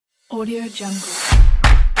Audio Jungle.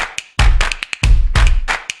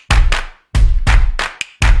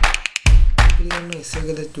 පිළිගන්න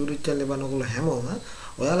ඉස්සරගල YouTube channel එක බලනකොට හැමෝම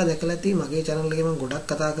ඔයාලා දැකලා ඇති මගේ channel එකේ මම ගොඩක්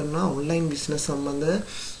කතා කරනවා online business සම්බන්ධ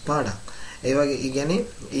පාඩම්. ඒ වගේ කියන්නේ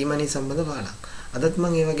e-money සම්බන්ධ පාඩම්. අදත්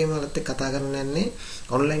මම ඒ වගේම ඔයාලත් එක්ක කතා කරන්න යන්නේ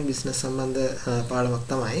online business සම්බන්ධ පාඩමක්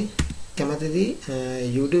තමයි. කැමතිදී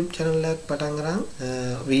YouTube channel එකක් පටන් ගන්න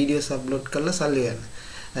videos upload කරලා සල්ලි ගන්න.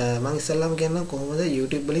 මම ඉස්සල්ලාම කියන්නම් කොහොමද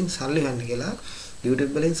YouTube වලින් සල්ලි ගන්න කියලා.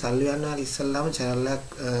 YouTube වලින් සල්ලි ගන්නවා ඉස්සල්ලාම channel එකක්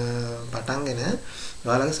පටන්ගෙන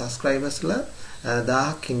ඔයාලගේ subscribersලා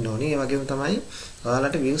 1000ක් ඉන්න ඕනි. ඒ වගේම තමයි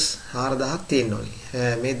ඔයාලට views 4000ක් තියෙන්න ඕනි.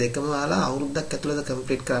 මේ දෙකම ඔයාලා අවුරුද්දක් ඇතුළත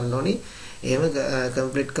complete කරන්න ඕනි. එහෙම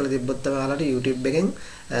complete කරලා තිබ්බොත් තමයි ඔයාලට YouTube එකෙන්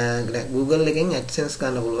Google එකෙන් AdSense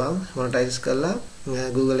ගන්න පුළුවන්. monetize කරලා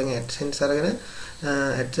Google එකෙන් AdSense අරගෙන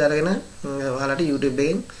ads අරගෙන ඔයාලට YouTube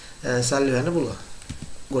එකෙන් සල්ලි ගන්න පුළුවන්.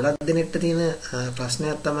 ගොඩක් දෙනෙක්ට තියෙන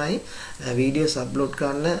ප්‍රශ්නයක් තමයි වීඩියෝස් අප්ලෝඩ්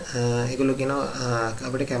කරන්න ඒගොල්ලෝ කියනවා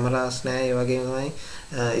අපිට කැමරාස් නැහැ ඒ වගේම තමයි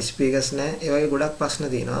ස්පීකර්ස් නැහැ ඒ වගේ ගොඩක් ප්‍රශ්න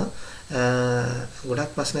තියෙනවා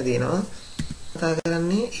කතා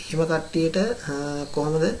කරන්නේ එහෙම කට්ටියට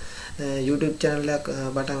කොහොමද YouTube channel එකක්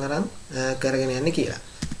පටන් අරන් කරගෙන යන්නේ කියලා.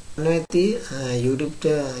 නැති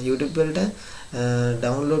YouTube වලට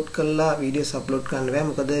download කරලා videos upload කරන්න බෑ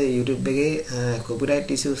මොකද YouTube එකේ copyright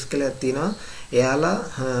issues කියලා තියෙනවා. එයාලා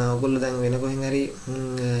ඔයගොල්ලෝ දැන් වෙන කොහෙන් හරි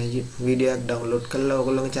වීඩියෝ එකක් download කරලා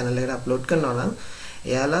ඔයගොල්ලෝගේ channel එකට upload කරනවා නම්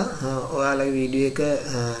එයාලා ඔයාලගේ වීඩියෝ එක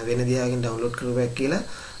වෙන දිහාකින් download කරපුවා කියලා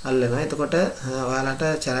අල්ලනවා. එතකොට ඔයාලට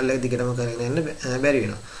channel එක දිගටම කරගෙන යන්න බැරි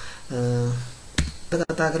වෙනවා.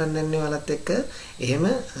 කතා කරන්න යන්නේ ඔයාලත් එක්ක එහෙම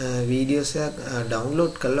වීඩියෝස් එකක්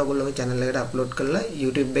download කරලා ඔයගොල්ලෝගේ channel එකට upload කරලා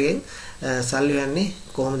YouTube එකෙන් සල්ලි ගන්නේ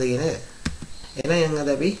කොහොමද කියන එක. එහෙනම් අද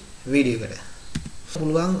අපි වීඩියෝ එකට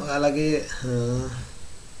පුළුවන් ඔයාලගේ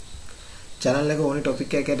channel එක ඕනේ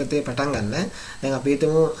topic එකක් යටතේ පටන් ගන්න. දැන් අපි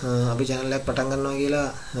හිතමු අපි channel එකක් පටන් ගන්නවා කියලා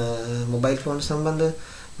mobile phone සම්බන්ධව.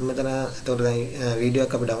 මෙතන එතකොට දැන් වීඩියෝ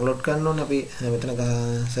එකක් අපි download කරන්න ඕනේ. අපි මෙතන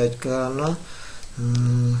search කරනවා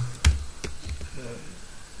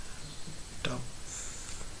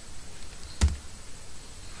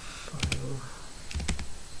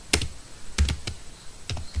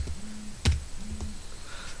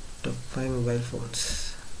top 5 mobile phones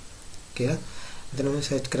කියලා මෙතන මම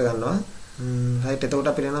සර්ච් කරගන්නවා right එතකොට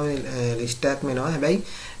අපිට එනවා මේ list එකක් මෙනවා හැබැයි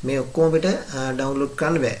මේ ඔක්කොම අපිට download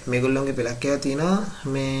කරන්න බෑ මේගොල්ලෝගේ පළක් ඒවා තියෙනවා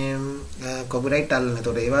මේ copyright අල්ලන.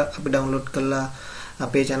 එතකොට ඒවා අපි download කරලා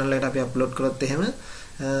අපේ channel එකට අපි upload කරොත් එහෙම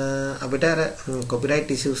අපිට අර copyright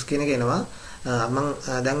issues කියන එක එනවා. මම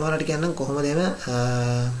දැන් ඔයාලට කියන්නම් කොහොමද එහෙම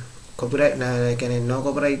copyright කියන්නේ no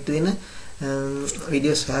copyright වෙන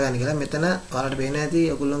videos හොයාගන්න කියලා. මෙතන ඔයාලට පේන ඇති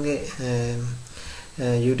ඔයගොල්ලෝගේ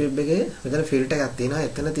YouTube එකේ මෙතන filter එකක් තියෙනවා.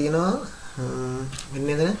 එතන තියෙනවා මෙන්න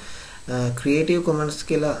එතන creative commons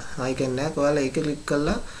කියලා icon එකක්. ඔයාලා ඒක click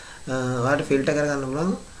කරලා ඔයාලට filter කරගන්න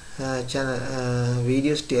පුළුවන් channel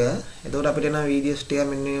videos ටික. එතකොට අපිට එනවා videos ටික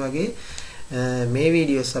මෙන්න මේ වගේ මේ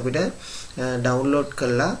videos අපිට download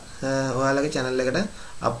කරලා ඔයාලගේ channel එකට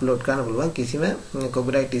upload කරන්න පුළුවන්. කිසිම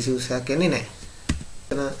copyright issues එකක් එන්නේ නැහැ.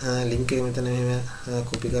 link එක මෙතන මෙහෙම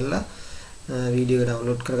copy කරලා වීඩියෝ එක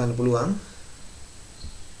download කරගන්න පුළුවන්.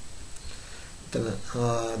 එතන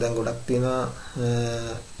දැන් ගොඩක් තියෙනවා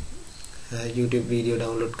YouTube වීඩියෝ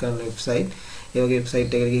download කරන website. ඒ වගේ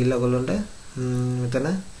website එකකට ගිහිල්ලා ඔයගොල්ලන්ට මෙතන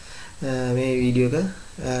මේ වීඩියෝ එක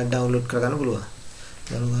download කරගන්න පුළුවන්.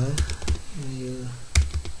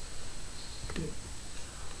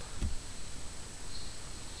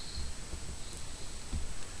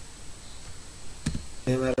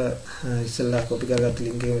 එහෙම ඉස්සෙල්ලා copy කරගත්ත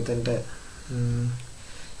link එක මෙතනට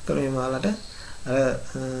කරේ මාලට අර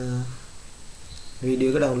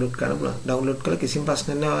වීඩියෝ එක download කරන්න පුළුවන්. download කළා කිසිම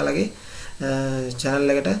ප්‍රශ්නයක් නැහැ. ඔයාලගේ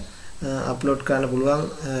channel එකට upload කරන්න පුළුවන්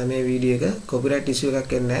මේ වීඩියෝ එක. copyright issue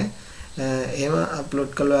එකක් එන්නේ නැහැ. එහෙම upload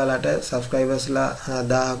කළා ඔයාලට subscribersලා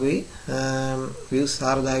 1000කුයි views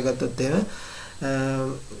 4000 ගත්තොත් එහෙම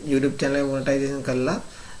YouTube channel එක monetization කරලා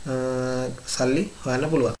සල්ලි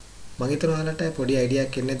හොයන්න පුළුවන්. මම හිතනවා ඔයාලට පොඩි idea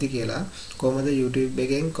එකක් එන්නේ නැති කියලා. කොහොමද YouTube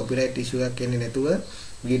එකෙන් copyright issue එකක් එන්නේ නැතුව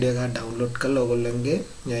වීඩියෝ එකක් download කරලා ඔයගොල්ලන්ගේ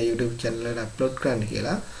YouTube channel එකට upload කරන්න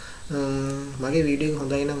කියලා. මගේ වීඩියෝ එක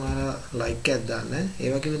හොඳයි නම් ඔයාලා like එකක් දාන්න. ඒ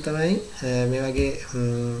වගේම තමයි මේ වගේ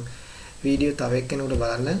වීඩියෝ තව එක්කෙනෙකුට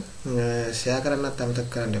බලන්න share කරන්නත් අමතක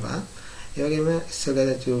කරන්න එපා. ඒ වගේම ඉස්සෙල්ලා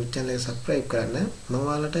YouTube channel එක subscribe කරන්න. මම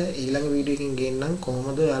ඔයාලට ඊළඟ වීඩියෝ එකකින් ගේන්නම්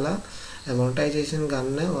කොහොමද ඔයාලා monetization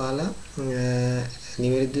ගන්න ඔයාලා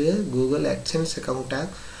නිවැරදිව Google AdSense account එකක්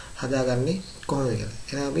හදාගන්නේ කොහොමද කියලා.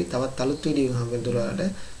 එහෙනම් අපි තවත් අලුත් වීඩියෝ එකකින් හම්බෙන්න දුරට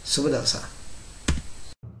සුබ දවසක්.